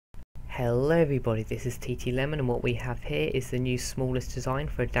Hello everybody, this is TT Lemon, and what we have here is the new smallest design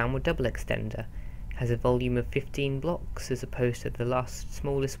for a downward double extender. It has a volume of 15 blocks as opposed to the last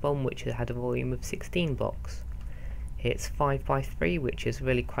smallest one which had a volume of 16 blocks. It's 5 by 3, which is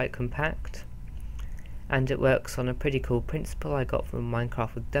really quite compact, and it works on a pretty cool principle I got from a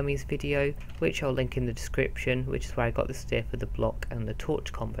Minecraft with Dummies video, which I'll link in the description, which is where I got this idea for the block and the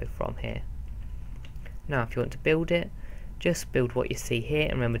torch combo from here. Now if you want to build it, just build what you see here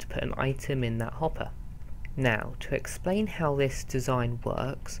and remember to put an item in that hopper. Now, to explain how this design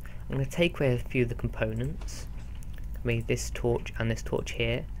works, I'm going to take away a few of the components, maybe this torch and this torch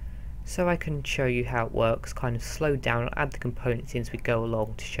here, so I can show you how it works, kind of slow down. I'll add the components in as we go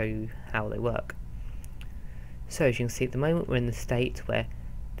along to show you how they work. So as you can see at the moment we're in the state where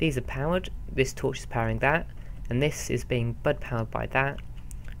these are powered, this torch is powering that, and this is being bud powered by that,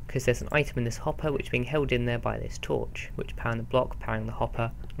 because there's an item in this hopper which is being held in there by this torch, which is powering the block, powering the hopper,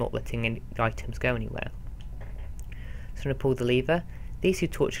 not letting any items go anywhere. So I'm going to pull the lever. These two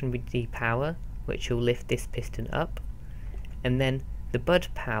torches are going to be depower, which will lift this piston up, and then the bud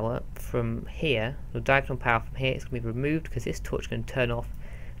power from here, the diagonal power from here, is going to be removed because this torch is going to turn off,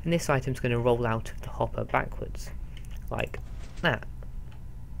 and this item is going to roll out of the hopper backwards, like that.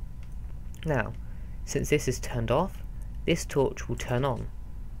 Now, since this is turned off, this torch will turn on.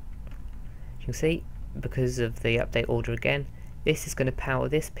 You can see, because of the update order again, this is going to power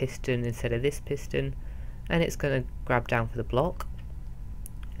this piston instead of this piston, and it's going to grab down for the block,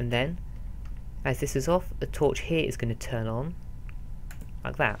 and then as this is off, the torch here is going to turn on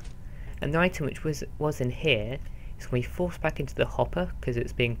like that, and the item which was in here is going to be forced back into the hopper because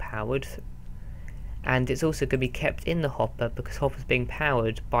it's being powered, and it's also going to be kept in the hopper because the hopper is being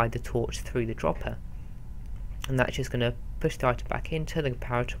powered by the torch through the dropper, and that's just going to push the item back in, turn the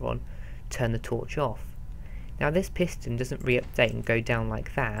comparator on, turn the torch off. Now this piston doesn't re-update and go down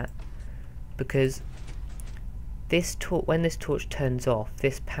like that because when this torch turns off,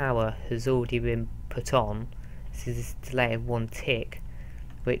 this power has already been put on. This is this delay of 1 tick,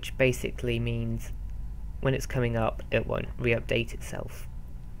 which basically means when it's coming up it won't re-update itself.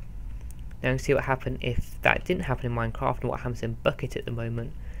 Now you can see what happened if that didn't happen in Minecraft and what happens in Bucket at the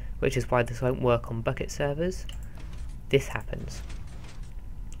moment, which is why this won't work on Bucket servers. This happens.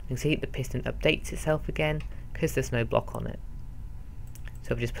 You can see the piston updates itself again because there's no block on it.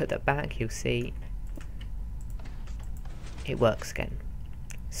 So if we just put that back, you'll see it works again.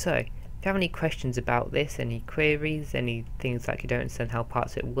 So if you have any questions about this, any queries, any things like you don't understand how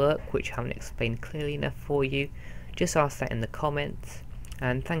parts of it work which I haven't explained clearly enough for you, just ask that in the comments.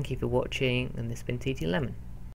 And thank you for watching, and this has been TT Lemon.